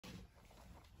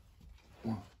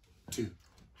2.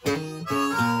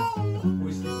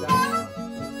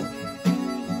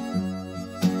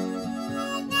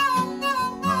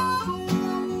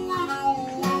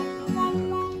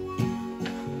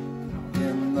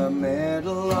 In the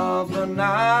middle of the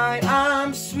night,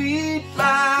 I'm sweet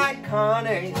like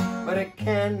honey, but I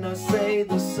cannot say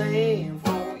the same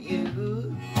for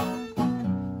you.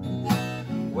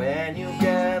 When you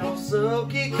get all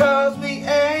silky, 'cause we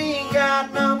ain't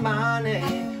got no money,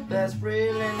 there's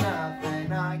really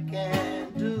nothing I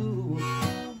can do.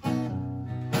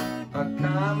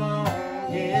 Come on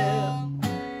here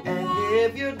and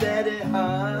give your daddy a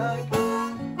hug.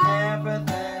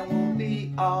 Everything will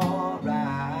be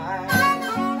alright.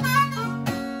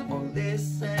 Well,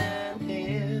 listen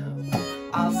here,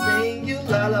 I'll sing you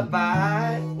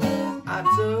lullaby. I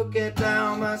took it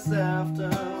down myself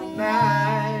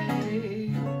tonight.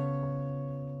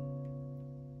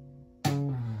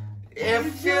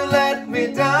 If you let me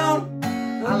down,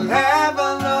 I'll have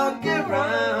a look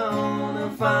around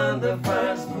and find the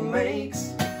first that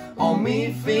makes on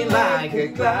me feel like a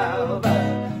cloud.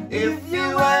 If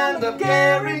you end up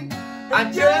caring,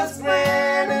 I just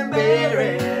went and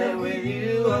buried with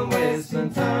you. I'm wasting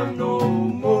time no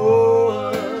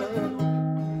more.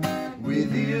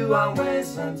 With you I'm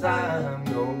wasting time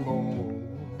no more.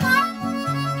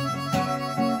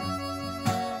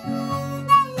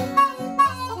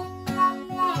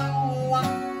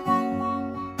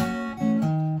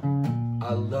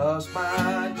 I lost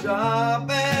my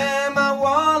job and my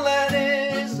wallet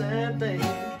is empty.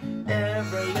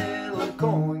 Every little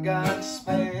coin got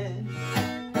spent.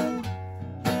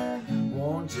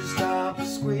 Won't you stop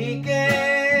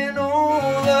squeaking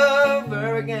all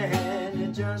over again?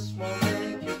 It just won't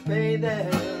make you pay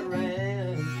that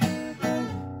rent.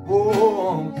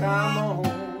 Oh, come on,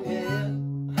 yeah,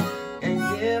 and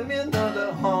give me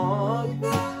another hug.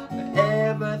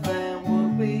 Everything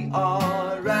will be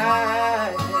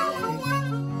alright.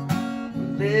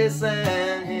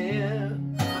 Listen here,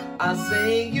 I'll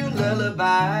sing you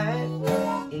lullaby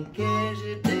in case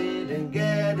you didn't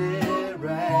get it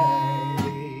right.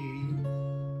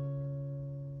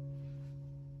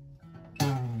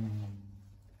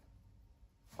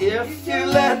 If you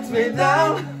let me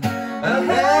down, I'll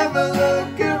have a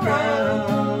look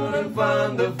around and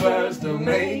find the first who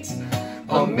makes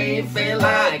on me feel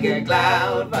like a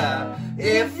cloud. But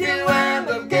if you end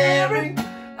up caring,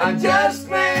 I just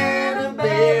went and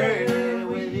buried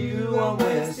with you. I'm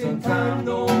wasting time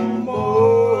no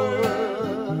more.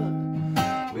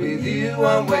 With you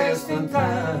I'm wasting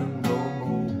time no more.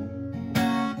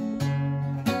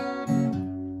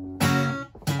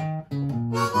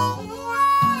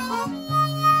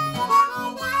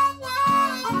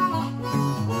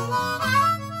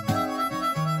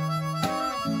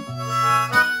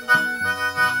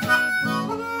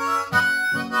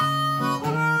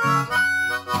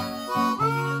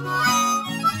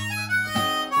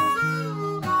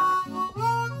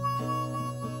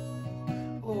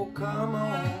 Come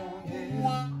on,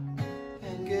 yeah,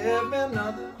 and give me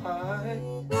another heart.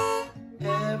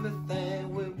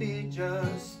 Everything will be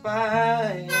just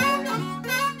fine.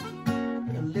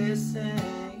 And listen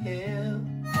here,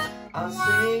 I'll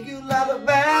sing you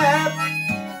lullaby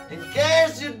in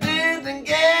case you didn't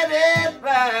get it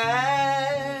right.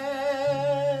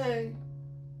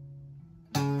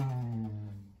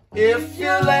 If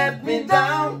you let me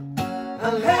down,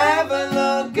 I'll have a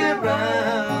look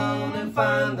around and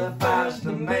find the first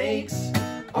that makes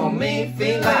on me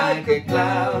feel like a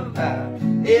cloud.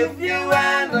 If you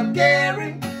end up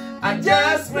caring, I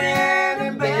just went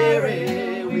and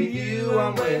buried with you.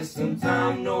 I'm wasting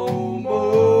time no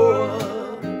more.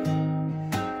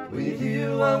 With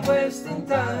you I'm wasting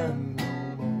time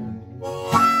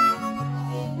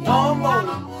no more.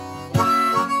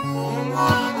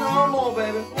 No more,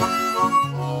 baby.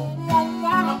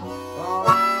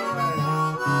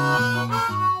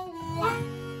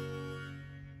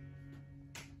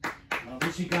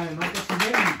 Música de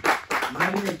Cinelli, y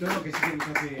hay un Toro que sí que nos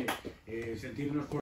hace sentirnos